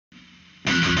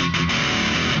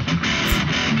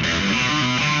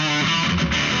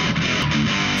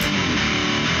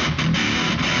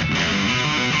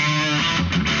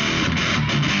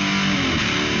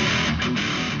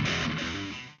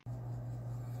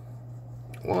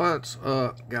What's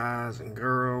up, guys and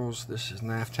girls? This is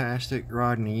Knaftastic,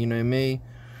 Rodney, you know me,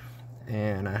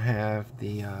 and I have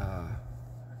the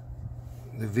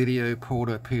video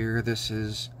pulled up here. This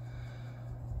is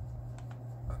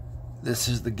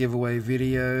the giveaway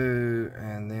video,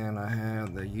 and then I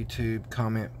have the YouTube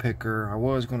comment picker. I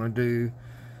was going to do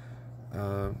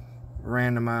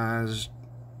randomized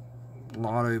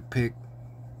lotto pick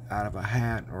out of a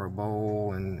hat or a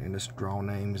bowl and just draw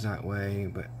names that way,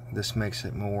 but this makes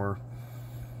it more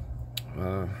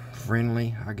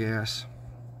friendly, I guess.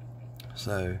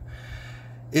 So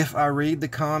if I read the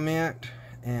comment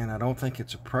and I don't think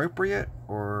it's appropriate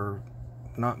or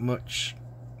not much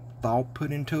thought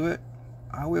put into it,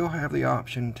 I will have the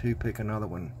option to pick another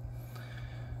one.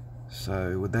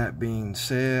 So with that being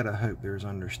said, I hope there's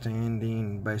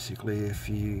understanding. Basically, if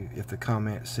the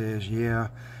comment says, yeah,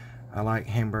 I like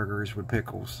hamburgers with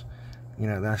pickles, you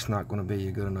know, that's not going to be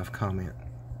a good enough comment.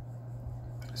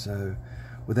 So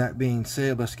with that being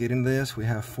said, let's get into this. We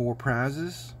have 4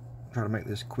 prizes. Try to make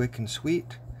this quick and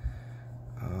sweet.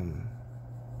 I'm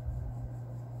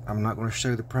not going to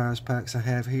show the prize packs I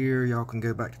have here. Y'all can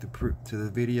go back to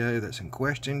the video that's in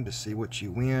question to see what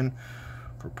you win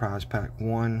for prize pack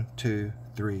 1, 2,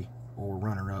 3, or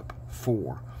runner-up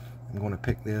 4. I'm going to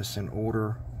pick this in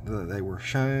order that they were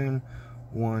shown: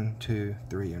 1, 2,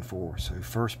 3, and 4. So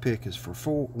first pick is for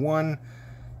 1,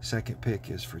 second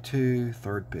pick is for 2,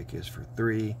 third pick is for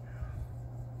 3,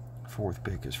 fourth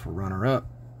pick is for runner-up.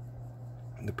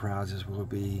 The prizes will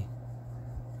be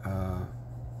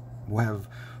we'll have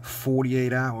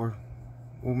 48 hours.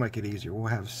 We'll make it easier. We'll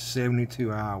have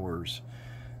 72 hours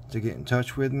to get in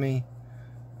touch with me.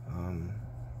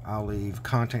 I'll leave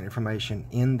contact information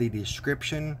in the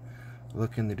description.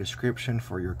 Look in the description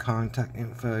for your contact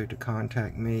info to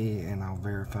contact me, and I'll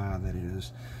verify that it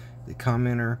is the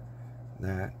commenter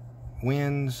that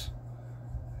wins,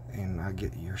 and I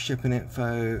get your shipping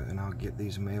info, and I'll get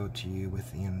these mailed to you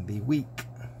within the week.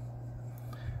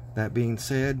 That being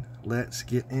said, let's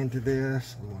get into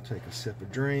this. I'm going to take a sip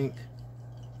of drink.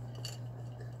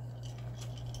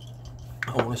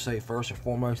 I want to say first and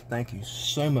foremost, thank you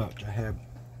so much. I have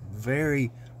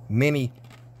very many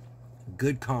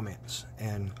good comments,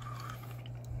 and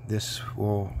this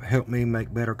will help me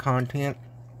make better content,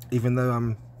 even though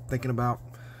I'm thinking about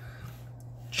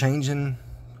changing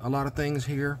a lot of things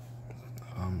here,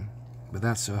 but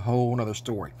that's a whole nother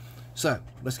story. So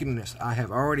let's get into this. I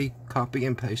have already copy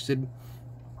and pasted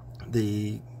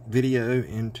the video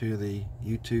into the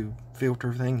YouTube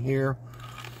filter thing here.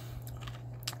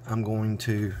 I'm going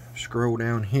to scroll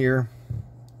down here,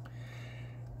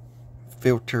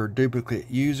 filter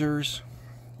duplicate users,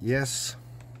 yes.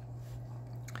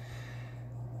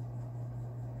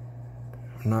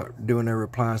 I'm not doing no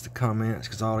replies to comments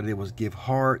because all I did was give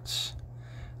hearts.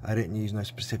 I didn't use no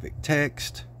specific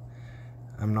text.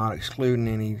 I'm not excluding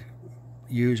any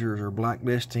users or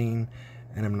blacklisting,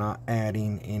 and I'm not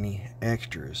adding any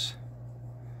extras.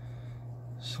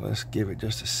 So let's give it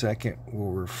just a second.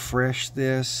 We'll refresh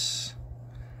this.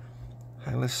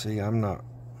 Hey, let's see. No,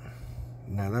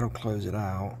 that'll close it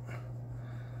out.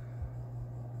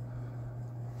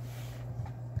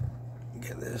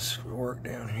 Get this work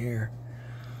down here.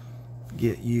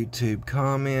 Get YouTube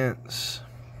comments.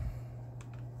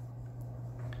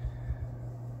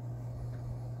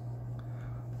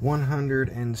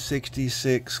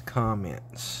 $166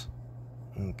 comments.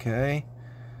 Okay.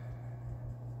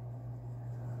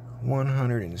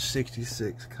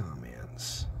 166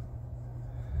 comments.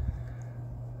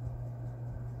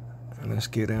 And let's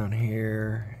get down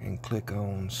here and click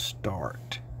on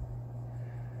start.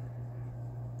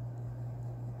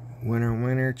 Winner,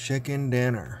 winner, chicken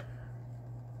dinner.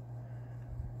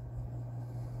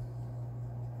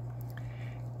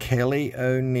 Kelly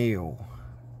O'Neill.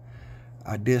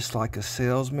 I dislike a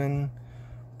salesman,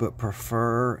 but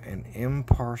prefer an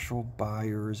impartial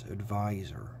buyer's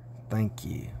advisor. Thank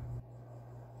you.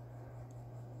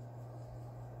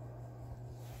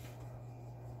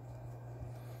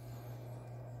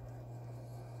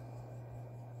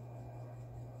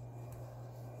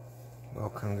 Well,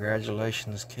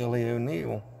 congratulations, Kelly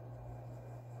O'Neill.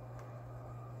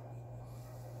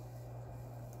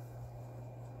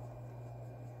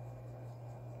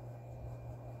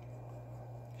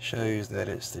 Shows that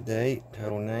it's the date,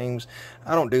 total names.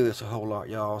 I don't do this a whole lot,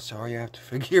 y'all, so you have to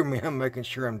forgive me. I'm making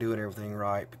sure I'm doing everything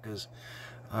right because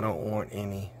I don't want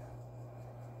any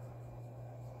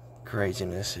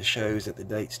craziness. It shows that the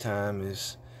date's time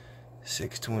is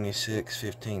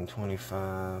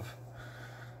 6/26/1525.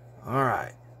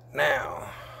 Alright,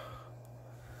 now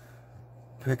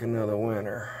pick another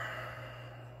winner.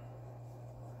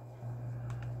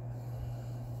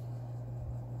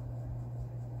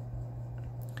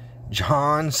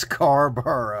 John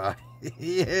Scarborough.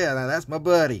 Yeah, now that's my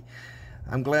buddy.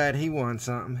 I'm glad he won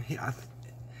something.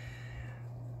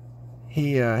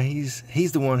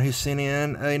 He's the one who sent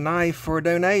in a knife for a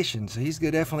donation, so he's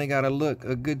definitely got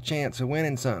a good chance of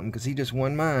winning something, because he just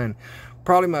won mine.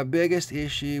 Probably my biggest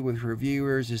issue with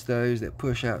reviewers is those that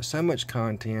push out so much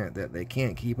content that they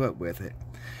can't keep up with it.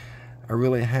 I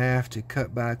really have to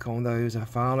cut back on those I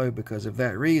follow because of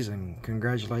that reason.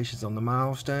 Congratulations on the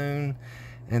milestone,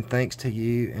 and thanks to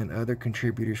you and other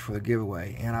contributors for the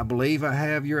giveaway. And I believe I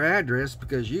have your address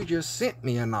because you just sent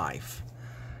me a knife.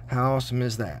 How awesome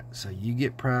is that? So you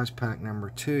get prize pack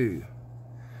number 2.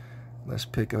 Let's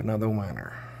pick another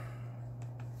winner.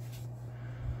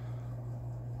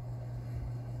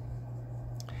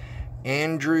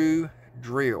 Andrew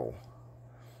Drill.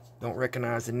 Don't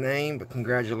recognize the name, but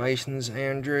congratulations,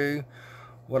 Andrew.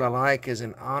 What I like is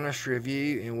an honest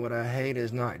review, and what I hate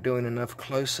is not doing enough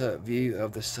close-up view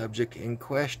of the subject in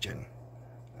question.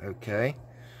 Okay,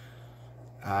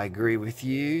 I agree with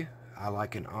you. I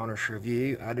like an honest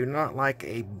review. I do not like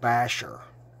a basher.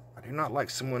 I do not like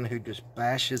someone who just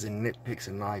bashes and nitpicks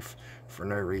a knife for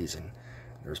no reason.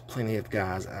 There's plenty of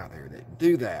guys out there that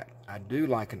do that. I do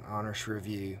like an honest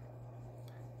review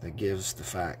that gives the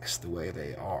facts the way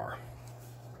they are.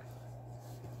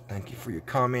 Thank you for your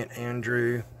comment,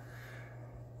 Andrew.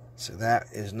 So that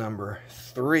is number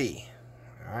 3.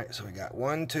 Alright, so we got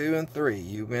 1, 2, and 3.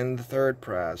 You win the 3rd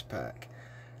prize pack.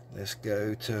 Let's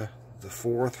go to the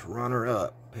 4th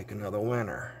runner-up. Pick another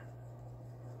winner.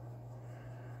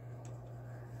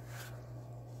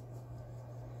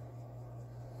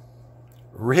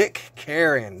 Rick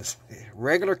Cairns,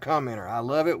 regular commenter. I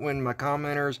love it when my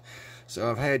commenters, so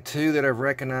I've had 2 that I've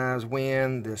recognized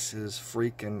win. This is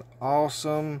freaking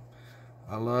awesome.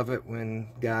 I love it when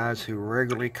guys who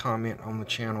regularly comment on the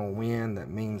channel win. That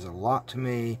means a lot to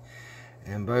me.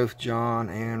 And both John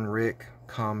and Rick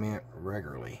comment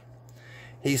regularly.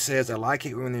 He says, I like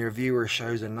it when the reviewer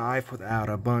shows a knife without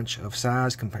a bunch of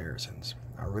size comparisons.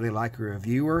 I really like a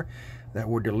reviewer that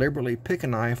will deliberately pick a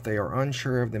knife they are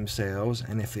unsure of themselves,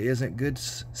 and if it isn't good,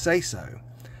 say so.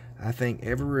 I think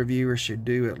every reviewer should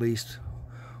do at least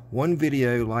one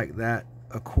video like that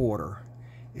a quarter.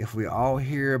 If we all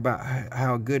hear about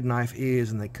how a good knife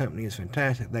is and the company is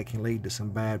fantastic, that can lead to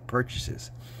some bad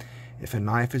purchases. If a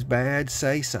knife is bad,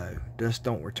 say so. Just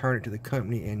don't return it to the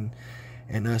company, and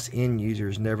us end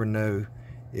users never know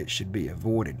it should be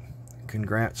avoided.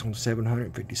 Congrats on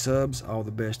 750 subs. All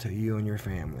the best to you and your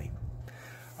family.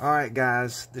 Alright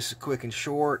guys, this is quick and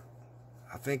short.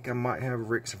 I think I might have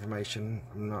Rick's information.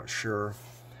 I'm not sure.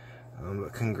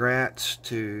 But congrats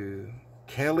to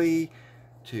Kelly,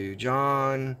 to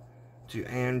John, to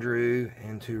Andrew,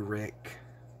 and to Rick.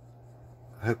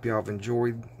 I hope y'all have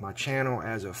enjoyed my channel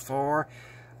as of far.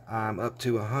 I'm up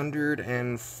to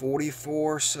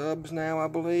 144 subs now, I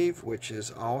believe, which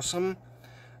is awesome.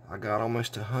 I got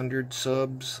almost 100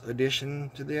 subs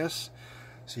addition to this.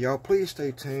 So y'all please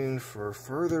stay tuned for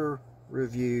further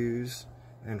reviews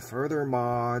and further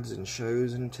mods and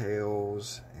shows and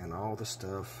tells and all the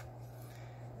stuff.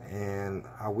 And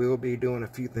I will be doing a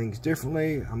few things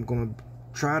differently. I'm going to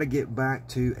try to get back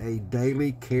to a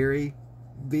daily carry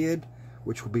vid,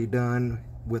 which will be done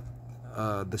with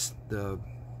the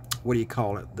what do you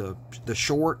call it, the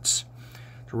shorts,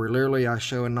 where literally I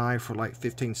show a knife for like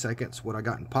 15 seconds what I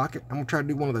got in pocket. I'm going to try to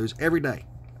do one of those every day.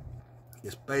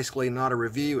 It's basically not a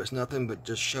review, it's nothing but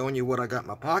just showing you what I got in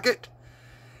my pocket,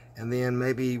 and then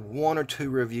maybe 1 or 2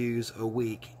 reviews a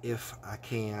week if I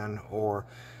can, or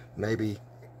maybe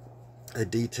a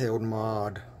detailed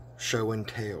mod show and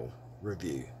tell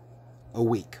review a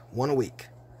week, 1 a week,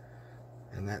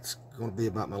 and that's going to be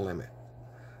about my limit.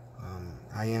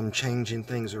 I am changing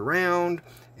things around,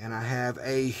 and I have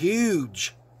a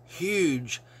huge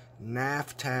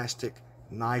Knaftastic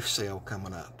knife sale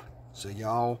coming up, so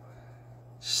y'all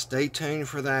stay tuned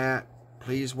for that.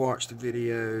 Please watch the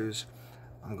videos.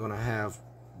 I'm going to have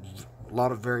a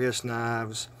lot of various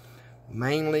knives,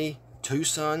 mainly 2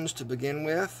 Suns to begin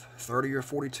with, 30 or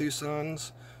 42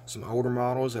 Suns, some older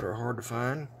models that are hard to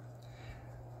find.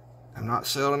 I'm not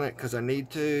selling it because I need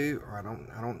to, or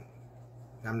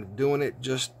I'm doing it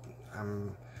just,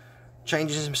 I'm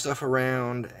changing some stuff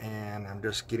around, and I'm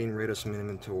just getting rid of some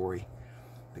inventory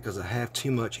because I have too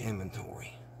much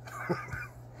inventory.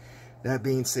 That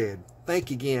being said, thank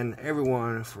you again,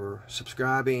 everyone, for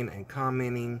subscribing and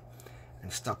commenting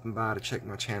and stopping by to check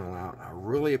my channel out. I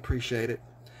really appreciate it.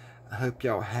 I hope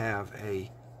y'all have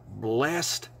a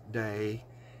blessed day.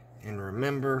 And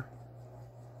remember,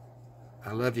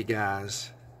 I love you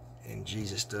guys, and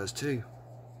Jesus does too.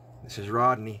 This is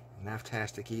Rodney,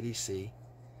 Knaftasticedc.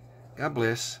 God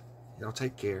bless. Y'all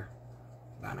take care.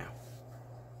 Bye now.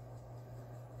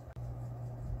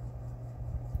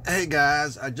 Hey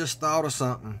guys, I just thought of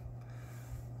something.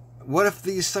 What if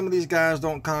some of these guys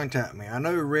don't contact me? I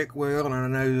know Rick will, and I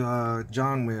know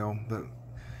John will, but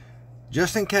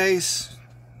just in case,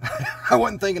 I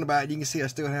wasn't thinking about it. You can see I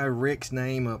still have Rick's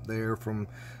name up there from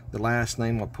the last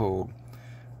name I pulled.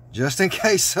 Just in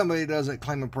case somebody doesn't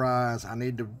claim a prize, I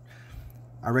need to,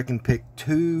 I reckon, pick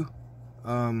 2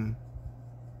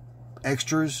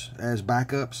 extras as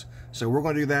backups. So we're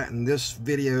going to do that in this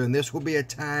video, and this will be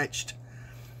attached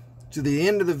to the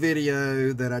end of the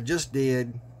video that I just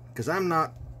did, because I'm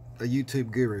not a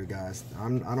YouTube guru, guys. I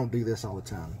don't do this all the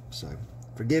time, so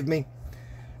forgive me.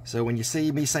 So when you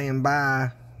see me saying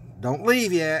bye, don't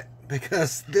leave yet,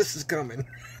 because this is coming.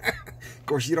 Of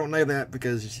course, you don't know that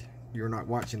because you're not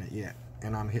watching it yet,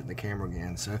 and I'm hitting the camera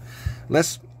again. So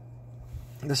let's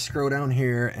scroll down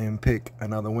here and pick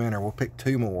another winner. We'll pick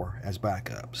 2 more as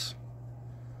backups.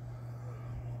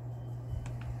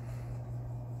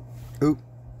 Oop.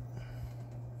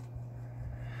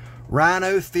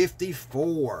 Rhino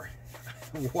 54.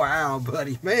 Wow,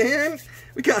 buddy. Man,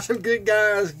 we got some good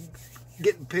guys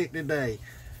getting picked today.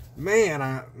 Man,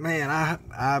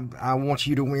 I want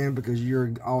you to win because you're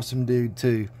an awesome dude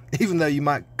too. Even though you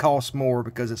might cost more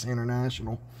because it's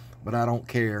international, but I don't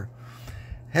care.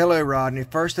 Hello, Rodney.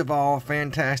 First of all,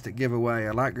 fantastic giveaway.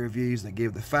 I like reviews that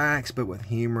give the facts, but with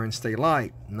humor and stay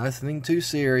light. Nothing too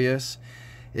serious.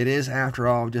 It is, after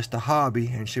all, just a hobby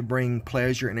and should bring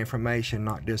pleasure and information,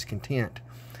 not discontent.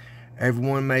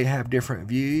 Everyone may have different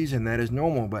views, and that is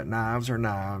normal, but knives are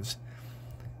knives,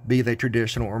 be they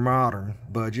traditional or modern,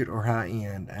 budget or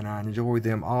high-end, and I enjoy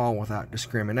them all without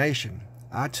discrimination.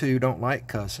 I, too, don't like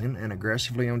cussing and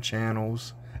aggressivity on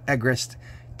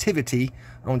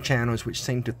channels which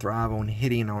seem to thrive on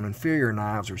hitting on inferior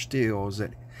knives or steels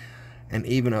and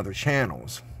even other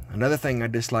channels. Another thing I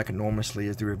dislike enormously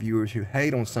is the reviewers who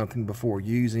hate on something before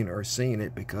using or seeing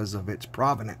it because of its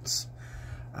provenance.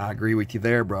 I agree with you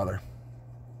there, brother.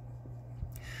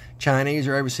 Chinese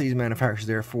or overseas manufacturers,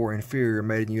 therefore inferior,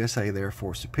 made in USA,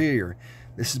 therefore superior.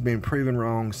 This has been proven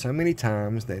wrong so many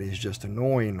times that it's just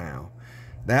annoying now.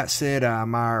 That said, I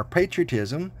admire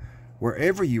patriotism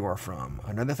wherever you are from.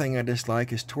 Another thing I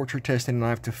dislike is torture testing a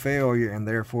knife to failure and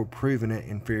therefore proving it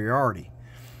inferiority.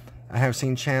 I have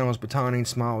seen channels batoning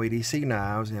small EDC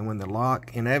knives, and when the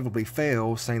lock inevitably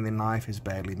fails, saying the knife is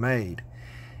badly made.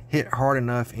 Hit hard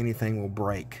enough, anything will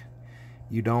break.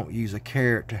 You don't use a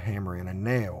carrot to hammer in a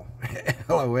nail.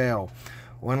 LOL.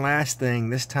 One last thing,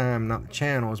 this time not the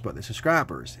channels, but the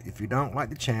subscribers. If you don't like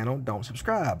the channel, don't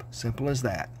subscribe. Simple as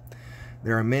that.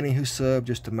 There are many who sub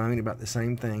just to moan about the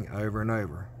same thing over and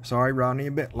over. Sorry, Rodney,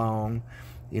 a bit long.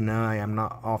 You know I am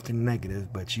not often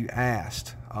negative, but you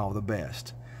asked. All the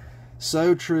best.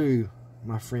 So true,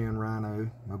 my friend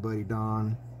Rhino, my buddy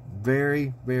Don.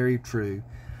 Very, very true.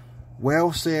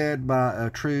 Well said by a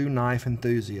true knife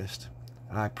enthusiast.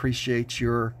 I appreciate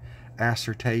your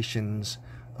assertions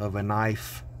of a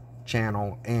knife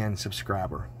channel and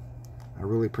subscriber. I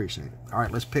really appreciate it. All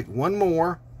right, let's pick 1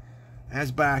 more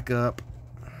as backup.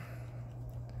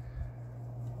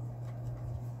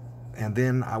 And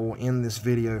then I will end this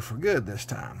video for good this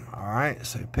time. All right,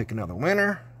 so pick another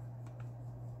winner.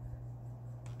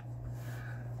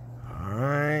 All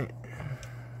right.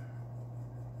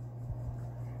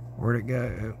 Where'd it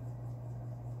go?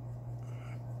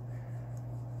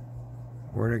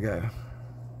 Where'd it go?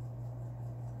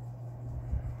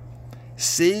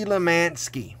 C.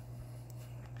 Lemansky.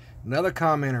 Another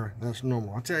commenter. That's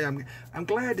normal. I'll tell you, I'm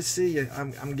glad to see you.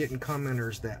 I'm getting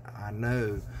commenters that I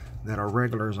know that are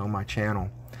regulars on my channel.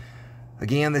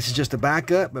 Again, this is just a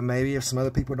backup, but maybe if some other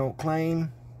people don't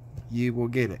claim, you will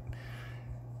get it.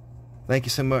 Thank you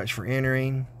so much for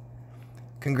entering.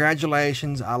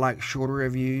 Congratulations. I like shorter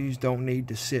reviews. Don't need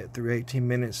to sit through 18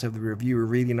 minutes of the reviewer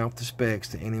reading off the specs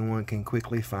that anyone can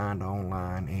quickly find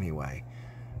online anyway.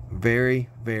 Very,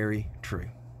 very true.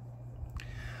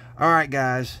 Alright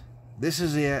guys, this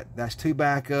is it. That's 2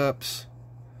 backups.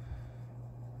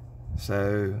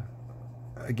 So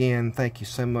again, thank you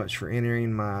so much for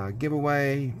entering my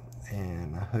giveaway,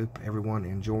 and I hope everyone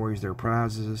enjoys their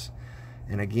prizes.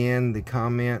 And again, the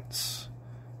comments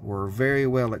were very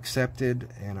well accepted,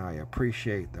 and I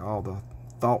appreciate all the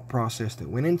thought process that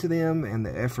went into them and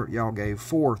the effort y'all gave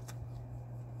forth.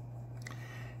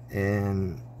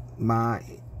 And my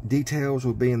details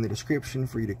will be in the description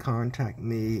for you to contact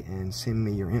me and send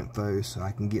me your info so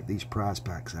I can get these prize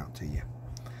packs out to you.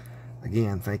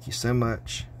 Again, thank you so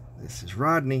much. This is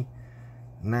Rodney,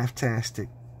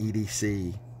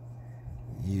 Knaftasticedc.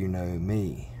 You know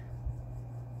me.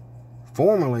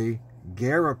 Formerly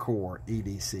GAW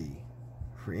EDC.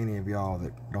 For any of y'all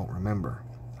that don't remember,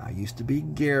 I used to be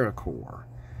GAW.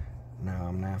 Now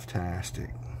I'm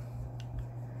Knaftastic.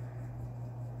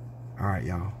 Alright,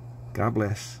 y'all. God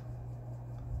bless.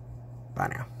 Bye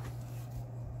now.